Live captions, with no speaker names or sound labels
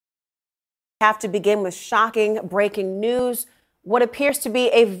Have to begin with shocking breaking news. What appears to be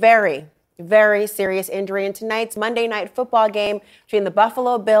a very, very serious injury in tonight's Monday Night Football game between the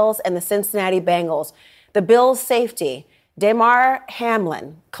Buffalo Bills and the Cincinnati Bengals. The Bills' safety, Damar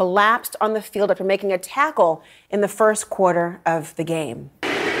Hamlin, collapsed on the field after making a tackle in the first quarter of the game.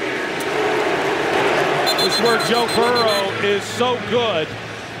 This is where Joe Burrow is so good.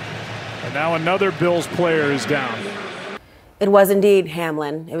 And now another Bills player is down. It was indeed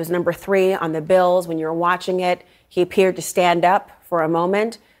Hamlin. It was number 3 on the Bills. When you were watching it, he appeared to stand up for a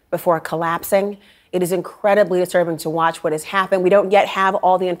moment before collapsing. It is incredibly disturbing to watch what has happened. We don't yet have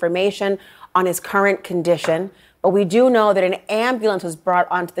all the information on his current condition, but we do know that an ambulance was brought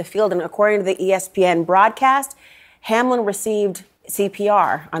onto the field, and according to the ESPN broadcast, Hamlin received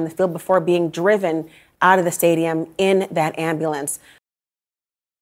CPR on the field before being driven out of the stadium in that ambulance.